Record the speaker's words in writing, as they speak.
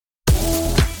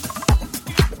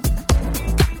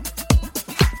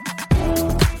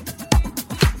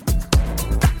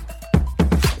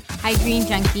Hi Green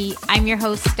Junkie, I'm your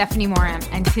host Stephanie Moram,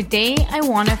 and today I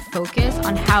want to focus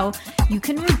on how you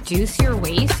can reduce your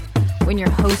waste when you're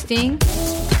hosting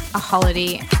a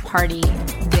holiday party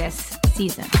this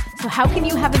season. So how can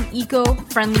you have an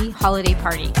eco-friendly holiday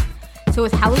party? So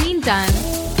with Halloween done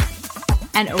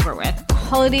and over with,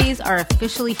 holidays are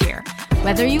officially here.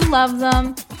 Whether you love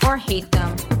them or hate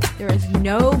them, there is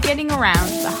no getting around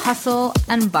the hustle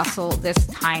and bustle this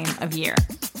time of year.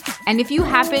 And if you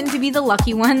happen to be the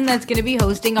lucky one that's going to be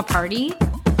hosting a party,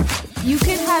 you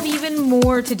could have even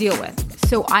more to deal with.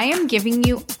 So I am giving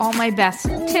you all my best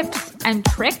tips and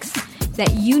tricks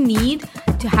that you need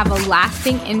to have a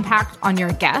lasting impact on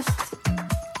your guests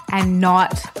and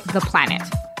not the planet.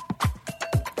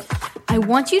 I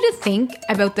want you to think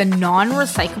about the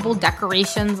non-recyclable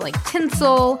decorations like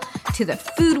tinsel, to the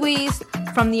food waste,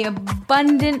 from the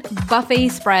abundant buffet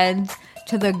spreads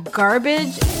to the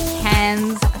garbage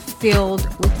cans filled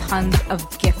with tons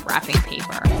of gift wrapping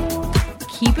paper.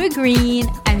 Keep it green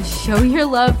and show your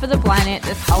love for the planet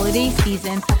this holiday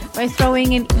season by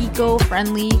throwing an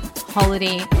eco-friendly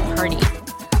holiday party.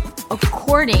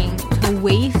 According to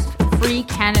Waste Free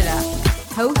Canada,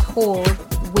 household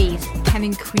waste can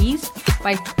increase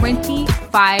by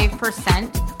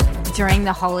 25% during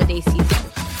the holiday season.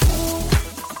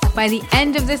 By the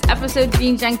end of this episode,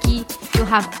 Green Junkie, you'll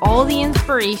have all the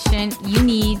inspiration you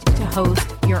need to host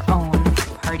your own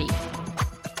party.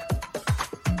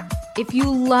 If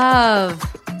you love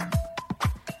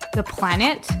the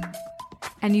planet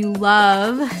and you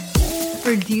love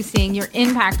reducing your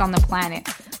impact on the planet,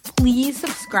 please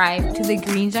subscribe to the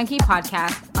Green Junkie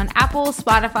podcast on Apple,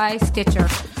 Spotify, Stitcher,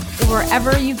 or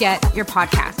wherever you get your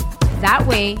podcast. That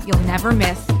way, you'll never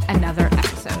miss another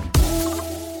episode.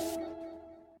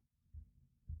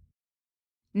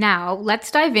 Now,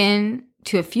 let's dive in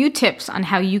to a few tips on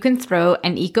how you can throw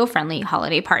an eco-friendly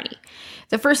holiday party.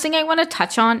 The first thing I want to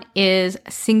touch on is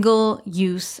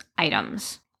single-use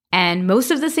items. And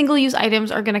most of the single-use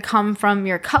items are going to come from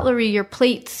your cutlery, your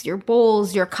plates, your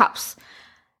bowls, your cups.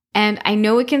 And I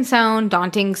know it can sound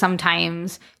daunting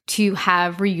sometimes to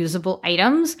have reusable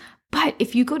items, but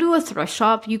if you go to a thrift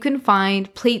shop, you can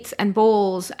find plates and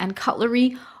bowls and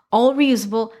cutlery, all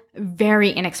reusable,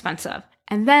 very inexpensive.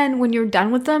 And then when you're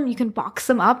done with them, you can box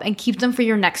them up and keep them for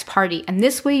your next party. And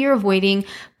this way you're avoiding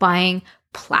buying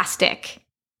plastic.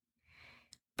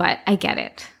 But I get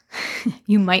it.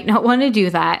 You might not want to do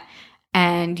that.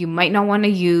 And you might not want to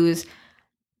use,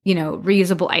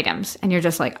 reusable items. And you're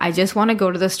just like, I just want to go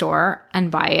to the store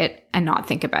and buy it and not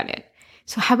think about it.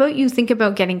 So how about you think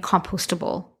about getting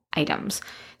compostable items?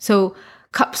 So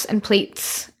cups and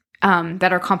plates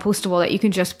that are compostable that you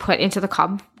can just put into the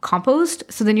compost.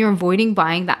 So then you're avoiding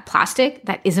buying that plastic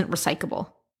that isn't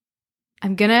recyclable.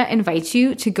 I'm going to invite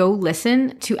you to go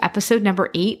listen to episode number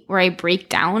 8, where I break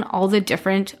down all the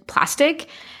different plastic,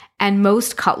 and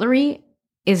most cutlery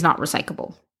is not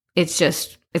recyclable. It's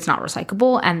not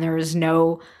recyclable, and there's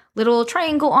no little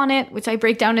triangle on it, which I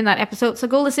break down in that episode. So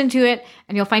go listen to it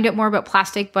and you'll find out more about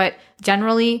plastic, but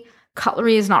generally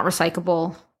cutlery is not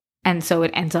recyclable. And so it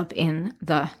ends up in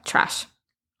the trash.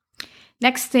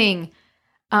 Next thing,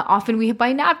 often we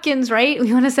buy napkins, right?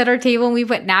 We want to set our table and we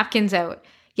put napkins out.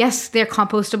 Yes, they're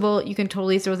compostable. You can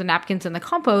totally throw the napkins in the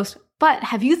compost, but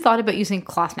have you thought about using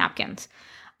cloth napkins?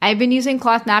 I've been using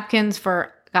cloth napkins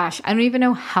for, I don't even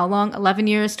know how long, 11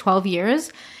 years, 12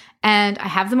 years. And I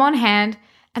have them on hand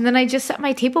and then I just set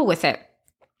my table with it.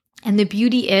 And the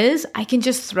beauty is I can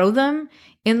just throw them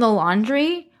in the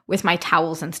laundry with my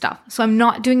towels and stuff. So I'm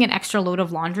not doing an extra load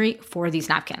of laundry for these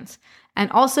napkins. And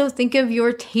also think of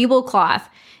your tablecloth.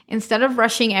 Instead of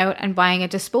rushing out and buying a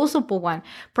disposable one,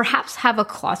 perhaps have a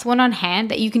cloth one on hand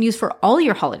that you can use for all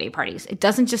your holiday parties. It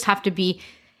doesn't just have to be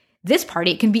this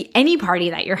party. It can be any party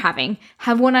that you're having.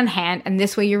 Have one on hand, and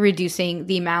this way you're reducing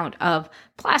the amount of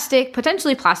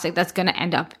potentially plastic that's going to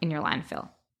end up in your landfill.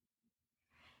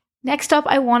 Next up,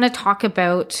 I want to talk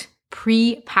about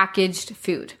pre-packaged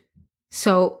food.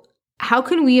 So how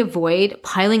can we avoid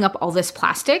piling up all this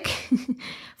plastic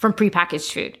from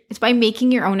prepackaged food? It's by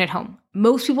making your own at home.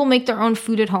 Most people make their own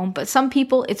food at home, but some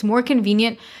people, it's more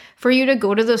convenient for you to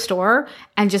go to the store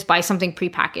and just buy something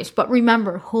prepackaged. But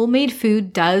remember, homemade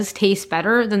food does taste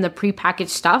better than the prepackaged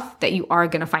stuff that you are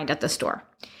going to find at the store.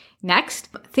 Next,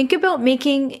 think about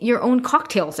making your own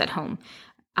cocktails at home.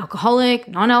 Alcoholic,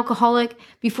 non-alcoholic.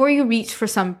 Before you reach for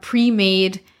some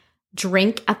pre-made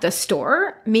drink at the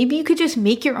store, maybe you could just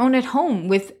make your own at home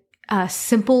with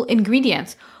simple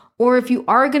ingredients. Or if you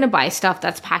are going to buy stuff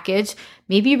that's packaged,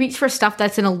 maybe reach for stuff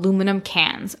that's in aluminum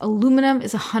cans. Aluminum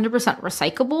is 100%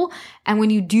 recyclable. And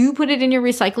when you do put it in your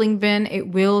recycling bin, it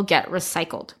will get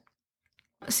recycled.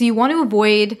 So you want to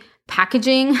avoid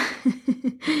packaging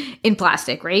in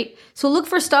plastic, right? So look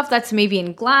for stuff that's maybe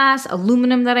in glass,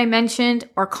 aluminum that I mentioned,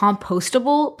 or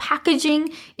compostable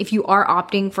packaging if you are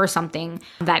opting for something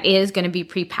that is going to be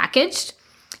prepackaged.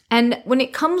 And when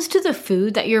it comes to the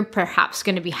food that you're perhaps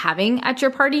going to be having at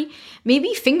your party,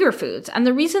 maybe finger foods. And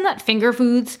the reason that finger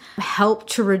foods help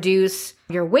to reduce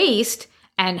your waste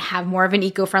and have more of an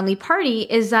eco-friendly party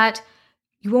is that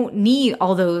you won't need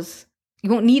all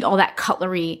that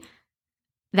cutlery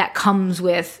that comes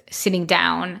with sitting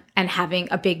down and having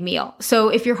a big meal. So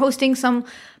if you're hosting some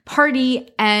party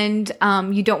and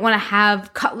you don't want to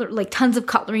have tons of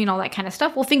cutlery and all that kind of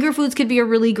stuff, well, finger foods could be a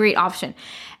really great option.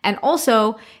 And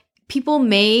also, people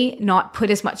may not put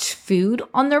as much food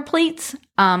on their plates.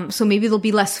 So maybe there'll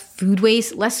be less food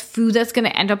waste, less food that's going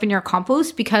to end up in your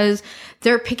compost because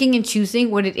they're picking and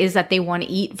choosing what it is that they want to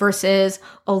eat versus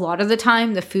a lot of the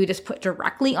time the food is put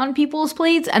directly on people's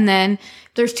plates. And then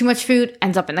there's too much food,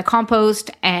 ends up in the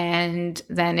compost, and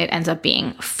then it ends up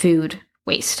being food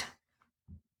waste.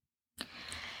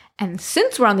 And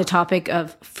since we're on the topic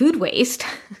of food waste,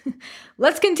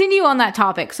 let's continue on that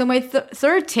topic. So my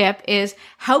third tip is,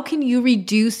 how can you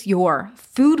reduce your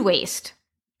food waste?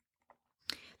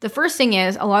 The first thing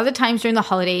is, a lot of the times during the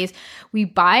holidays, we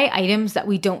buy items that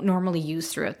we don't normally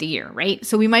use throughout the year, right?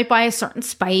 So we might buy a certain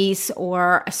spice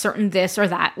or a certain this or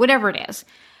that, whatever it is.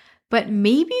 But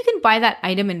maybe you can buy that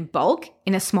item in bulk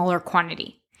in a smaller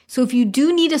quantity. So if you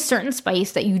do need a certain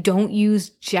spice that you don't use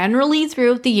generally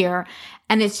throughout the year,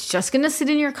 and it's just going to sit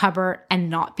in your cupboard and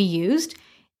not be used,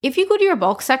 if you go to your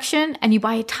bulk section and you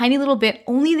buy a tiny little bit,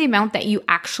 only the amount that you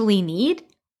actually need,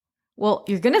 well,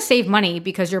 you're going to save money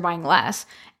because you're buying less,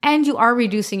 and you are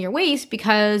reducing your waste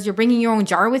because you're bringing your own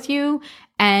jar with you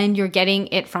and you're getting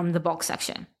it from the bulk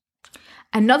section.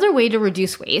 Another way to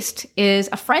reduce waste is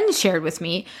a friend shared with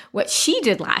me what she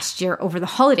did last year over the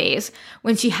holidays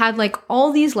when she had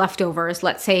all these leftovers,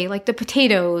 let's say the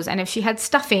potatoes, and if she had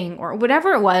stuffing or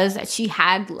whatever it was that she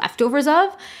had leftovers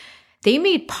of, they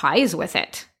made pies with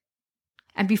it.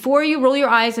 And before you roll your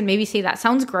eyes and maybe say that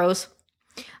sounds gross,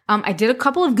 I did a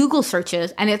couple of Google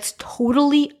searches and it's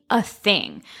totally a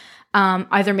thing.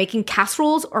 Either making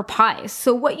casseroles or pies.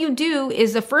 So what you do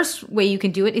is, the first way you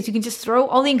can do it is you can just throw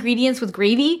all the ingredients with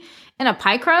gravy in a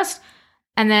pie crust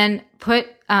and then put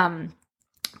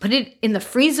it in the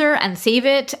freezer and save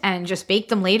it and just bake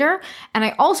them later. And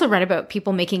I also read about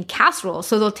people making casseroles.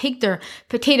 So they'll take their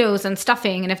potatoes and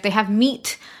stuffing, and if they have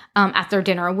meat at their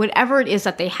dinner, whatever it is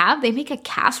that they have, they make a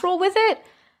casserole with it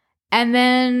and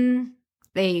then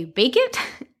they bake it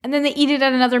and then they eat it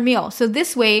at another meal. So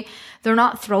this way, they're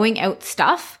not throwing out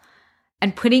stuff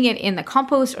and putting it in the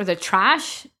compost or the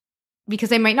trash because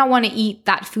they might not want to eat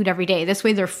that food every day. This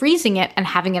way, they're freezing it and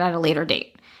having it at a later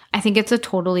date. I think it's a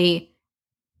totally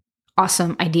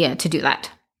awesome idea to do that.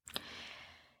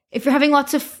 If you're having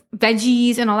lots of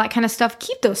veggies and all that kind of stuff,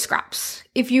 keep those scraps.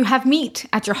 If you have meat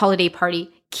at your holiday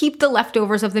party, keep the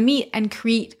leftovers of the meat and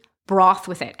create broth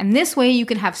with it. And this way you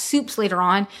can have soups later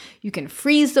on. You can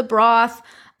freeze the broth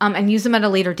and use them at a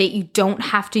later date. You don't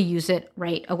have to use it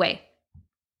right away.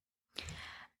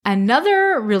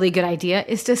 Another really good idea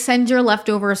is to send your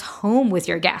leftovers home with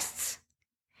your guests.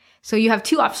 So you have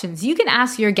two options. You can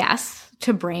ask your guests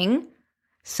to bring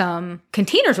some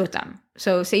containers with them.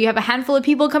 So say you have a handful of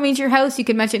people coming to your house, you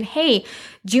can mention, hey,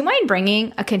 do you mind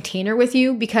bringing a container with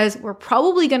you? Because we're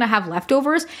probably going to have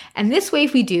leftovers. And this way,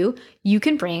 if we do, you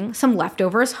can bring some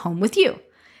leftovers home with you.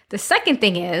 The second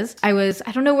thing is, I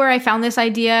don't know where I found this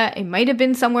idea. It might have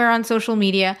been somewhere on social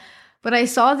media, but I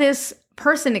saw this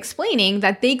person explaining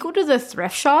that they go to the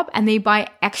thrift shop and they buy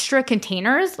extra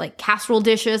containers like casserole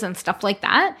dishes and stuff like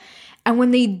that. And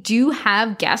when they do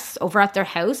have guests over at their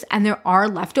house and there are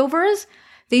leftovers,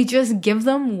 they just give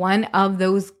them one of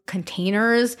those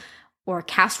containers or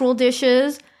casserole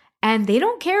dishes, and they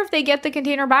don't care if they get the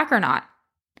container back or not.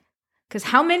 Because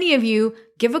how many of you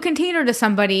give a container to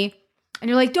somebody and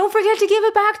you're like, don't forget to give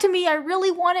it back to me, I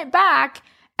really want it back.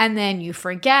 And then you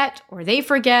forget or they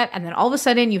forget, and then all of a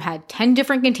sudden you had 10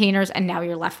 different containers and now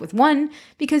you're left with one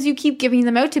because you keep giving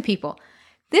them out to people.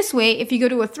 This way, if you go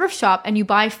to a thrift shop and you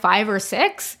buy 5 or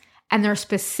 6 and they're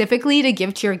specifically to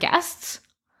give to your guests,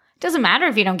 it doesn't matter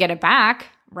if you don't get it back,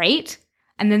 right?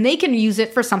 And then they can use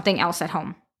it for something else at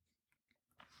home.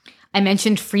 I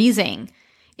mentioned freezing.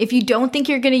 If you don't think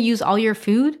you're going to use all your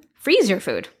food, freeze your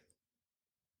food.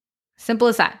 Simple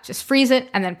as that. Just freeze it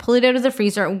and then pull it out of the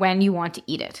freezer when you want to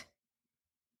eat it.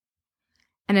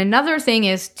 And another thing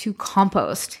is to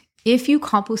compost. If you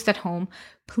compost at home,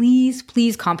 please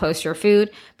compost your food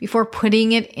before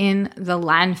putting it in the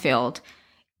landfill.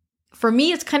 For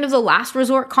me, it's kind of the last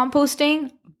resort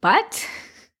composting, but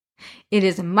It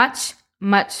is much,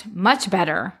 much, much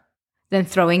better than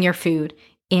throwing your food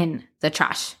in the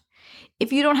trash.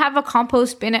 If you don't have a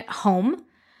compost bin at home,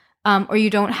 or you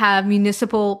don't have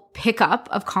municipal pickup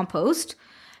of compost,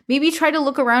 maybe try to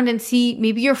look around and see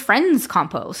maybe your friend's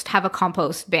compost have a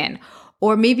compost bin,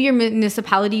 or maybe your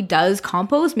municipality does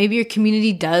compost, maybe your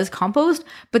community does compost,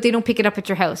 but they don't pick it up at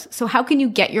your house. So how can you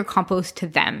get your compost to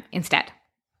them instead?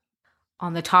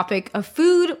 On the topic of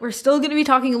food, we're still going to be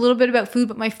talking a little bit about food,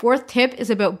 but my fourth tip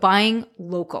is about buying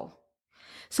local.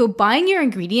 So buying your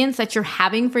ingredients that you're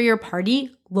having for your party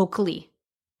locally.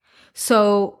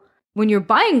 So when you're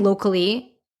buying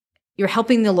locally, you're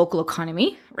helping the local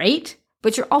economy, right?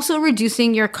 But you're also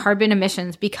reducing your carbon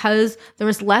emissions because there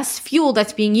is less fuel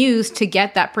that's being used to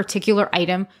get that particular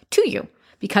item to you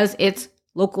because it's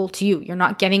local to you. You're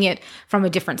not getting it from a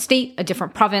different state, a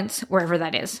different province, wherever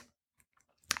that is.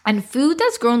 And food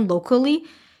that's grown locally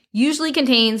usually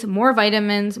contains more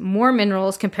vitamins, more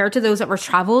minerals compared to those that were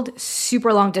traveled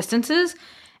super long distances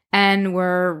and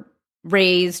were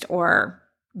raised or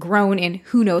grown in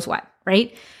who knows what,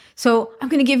 right? So I'm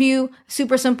going to give you a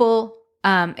super simple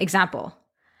example.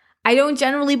 I don't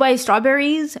generally buy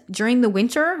strawberries during the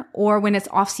winter or when it's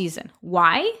off season.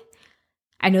 Why?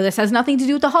 I know this has nothing to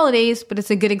do with the holidays, but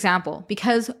it's a good example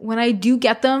because when I do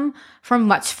get them from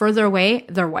much further away,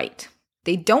 they're white.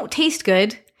 They don't taste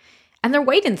good and they're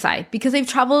white inside because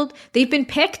they've been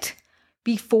picked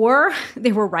before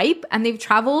they were ripe and they've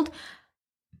traveled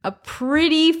a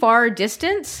pretty far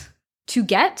distance to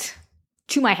get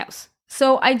to my house.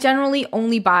 So I generally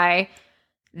only buy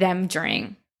them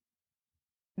during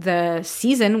the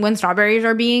season when strawberries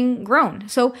are being grown.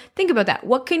 So think about that.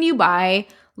 What can you buy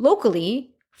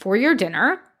locally for your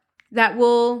dinner that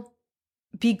will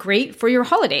be great for your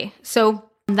holiday? So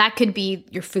that could be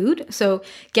your food. So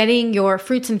getting your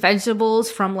fruits and vegetables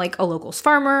from like a local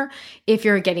farmer. If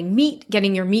you're getting meat,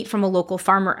 getting your meat from a local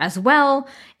farmer as well.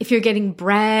 If you're getting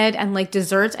bread and like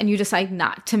desserts and you decide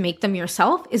not to make them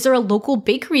yourself, is there a local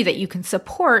bakery that you can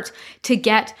support to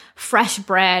get fresh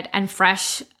bread and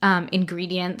fresh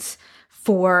ingredients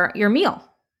for your meal?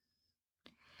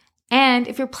 And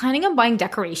if you're planning on buying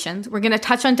decorations, we're going to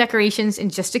touch on decorations in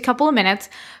just a couple of minutes.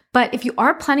 But if you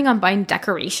are planning on buying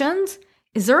decorations,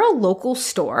 is there a local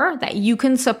store that you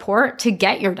can support to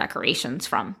get your decorations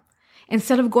from?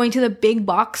 Instead of going to the big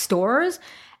box stores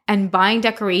and buying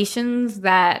decorations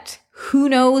that who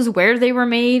knows where they were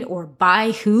made or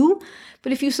by who,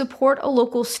 but if you support a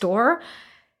local store,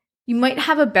 you might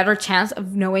have a better chance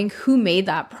of knowing who made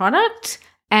that product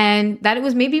and that it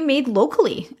was maybe made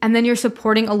locally. And then you're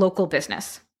supporting a local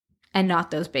business and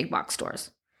not those big box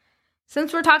stores.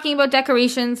 Since we're talking about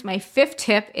decorations, my fifth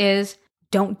tip is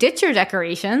don't ditch your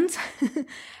decorations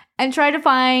and try to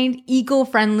find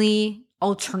eco-friendly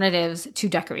alternatives to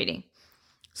decorating.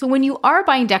 So when you are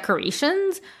buying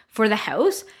decorations for the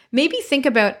house, maybe think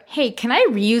about, hey, can I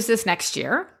reuse this next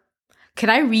year? Could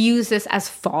I reuse this as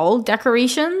fall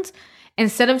decorations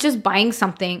instead of just buying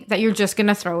something that you're just going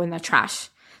to throw in the trash?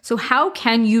 So how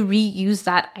can you reuse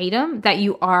that item that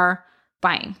you are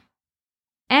buying?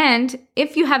 And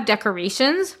if you have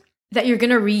decorations that you're going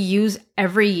to reuse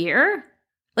every year,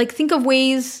 like think of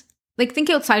ways, like think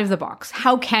outside of the box.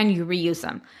 How can you reuse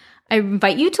them? I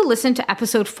invite you to listen to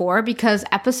episode 4 because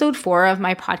episode 4 of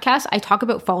my podcast, I talk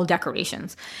about fall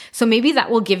decorations. So maybe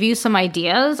that will give you some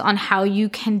ideas on how you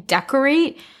can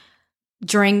decorate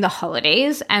during the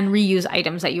holidays and reuse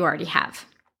items that you already have.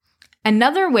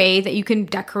 Another way that you can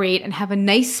decorate and have a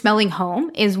nice smelling home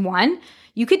is one,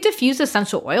 you could diffuse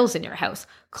essential oils in your house.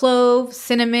 Clove,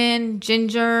 cinnamon,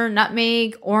 ginger,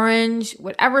 nutmeg, orange,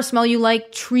 whatever smell you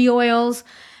like, tree oils,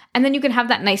 and then you can have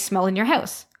that nice smell in your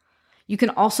house. You can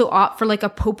also opt for like a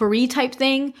potpourri type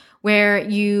thing where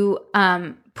you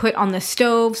put on the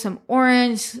stove some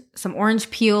orange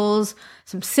peels,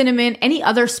 some cinnamon, any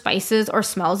other spices or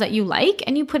smells that you like,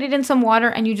 and you put it in some water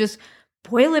and you just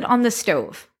boil it on the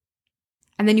stove.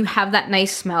 And then you have that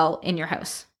nice smell in your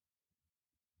house.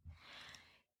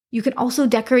 You can also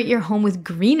decorate your home with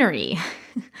greenery.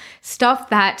 Stuff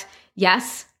that,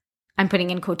 yes, I'm putting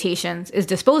in quotations, is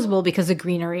disposable because the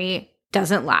greenery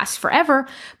doesn't last forever,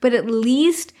 but at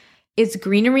least it's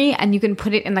greenery and you can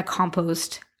put it in the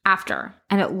compost after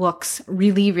and it looks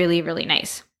really, really, really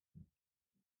nice.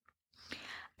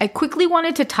 I quickly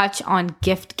wanted to touch on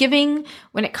gift giving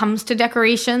when it comes to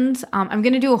decorations. I'm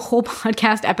going to do a whole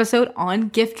podcast episode on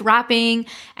gift wrapping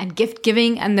and gift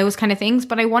giving and those kind of things,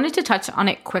 but I wanted to touch on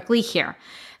it quickly here.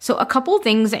 So a couple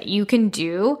things that you can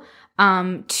do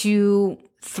to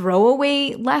throw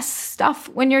away less stuff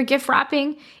when you're gift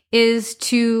wrapping is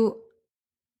to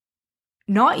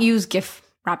not use gift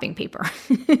wrapping paper.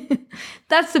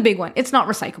 That's the big one. It's not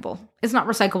recyclable. It's not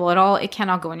recyclable at all. It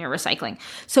cannot go in your recycling.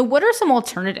 So what are some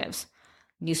alternatives?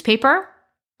 Newspaper,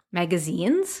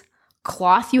 magazines,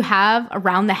 cloth you have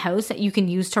around the house that you can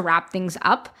use to wrap things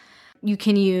up. You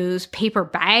can use paper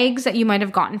bags that you might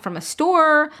have gotten from a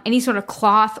store, any sort of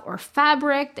cloth or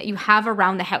fabric that you have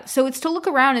around the house. So it's to look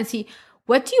around and see,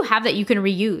 what do you have that you can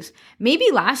reuse?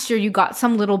 Maybe last year you got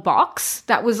some little box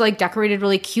that was like decorated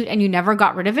really cute and you never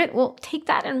got rid of it. Well, take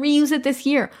that and reuse it this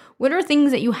year. What are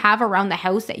things that you have around the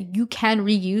house that you can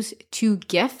reuse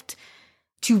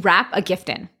to wrap a gift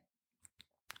in?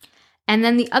 And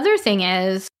then the other thing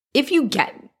is, if you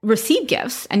receive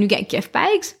gifts and you get gift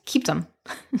bags, keep them.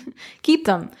 Keep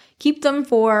them. Keep them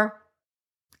for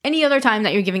any other time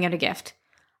that you're giving out a gift.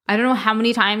 I don't know how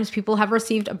many times people have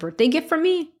received a birthday gift from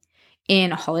me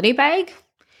in a holiday bag,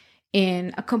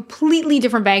 in a completely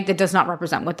different bag that does not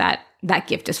represent what that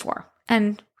gift is for.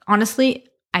 And honestly,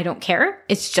 I don't care.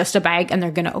 It's just a bag and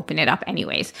they're going to open it up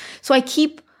anyways. So I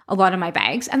keep a lot of my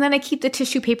bags, and then I keep the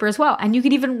tissue paper as well. And you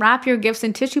could even wrap your gifts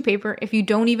in tissue paper if you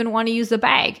don't even want to use the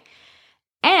bag.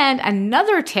 And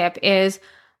another tip is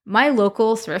my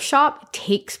local thrift shop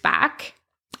takes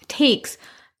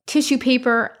tissue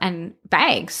paper and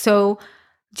bags. So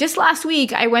just last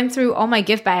week, I went through all my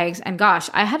gift bags, and gosh,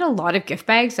 I had a lot of gift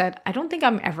bags that I don't think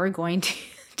I'm ever going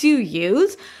to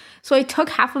use. So I took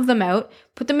half of them out,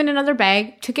 put them in another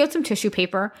bag, took out some tissue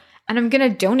paper, and I'm going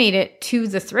to donate it to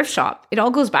the thrift shop. It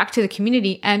all goes back to the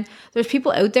community. And there's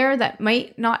people out there that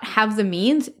might not have the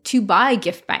means to buy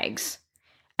gift bags.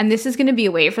 And this is going to be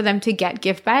a way for them to get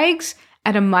gift bags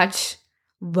at a much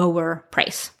lower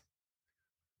price.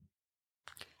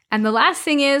 And the last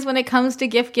thing is, when it comes to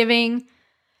gift giving,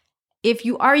 if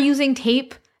you are using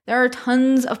tape, there are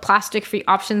tons of plastic-free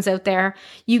options out there.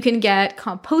 You can get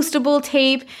compostable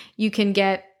tape. You can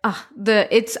get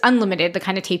it's unlimited, the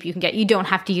kind of tape you can get. You don't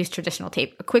have to use traditional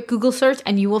tape. A quick Google search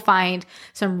and you will find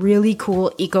some really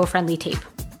cool eco-friendly tape.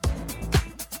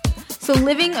 So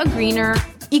living a greener,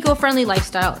 eco-friendly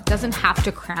lifestyle doesn't have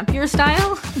to cramp your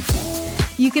style.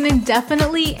 You can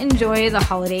definitely enjoy the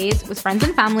holidays with friends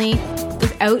and family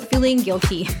without feeling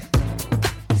guilty.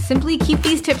 Simply keep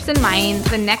these tips in mind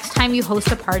the next time you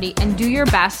host a party and do your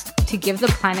best to give the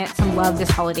planet some love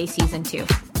this holiday season too.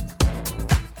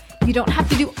 You don't have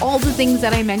to do all the things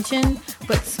that I mentioned,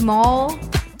 but small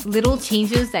little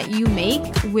changes that you make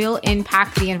will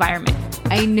impact the environment.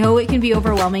 I know it can be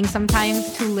overwhelming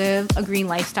sometimes to live a green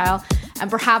lifestyle,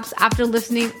 and perhaps after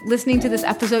listening to this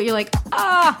episode, you're like,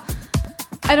 I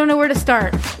don't know where to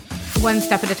start. One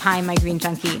step at a time, my green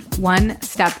junkie. One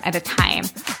step at a time.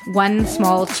 One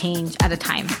small change at a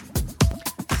time.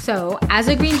 So, as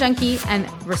a green junkie and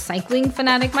recycling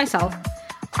fanatic myself,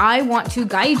 I want to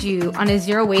guide you on a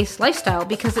zero waste lifestyle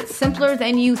because it's simpler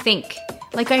than you think.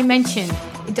 Like I mentioned,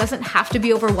 it doesn't have to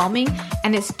be overwhelming,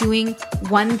 and it's doing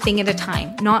one thing at a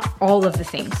time, not all of the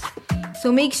things.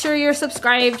 So make sure you're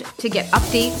subscribed to get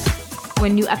updates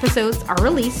when new episodes are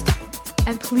released.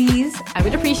 And please, I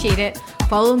would appreciate it,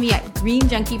 follow me at Green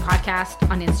Junkie Podcast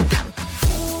on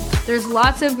Instagram. There's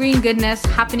lots of green goodness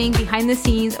happening behind the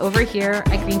scenes over here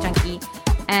at Green Junkie,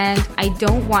 and I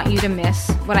don't want you to miss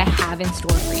what I have in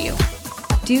store for you.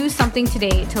 Do something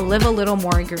today to live a little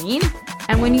more green,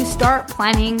 and when you start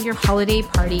planning your holiday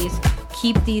parties,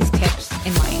 keep these tips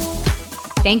in mind.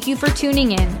 Thank you for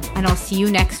tuning in, and I'll see you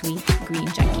next week, Green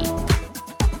Junkie.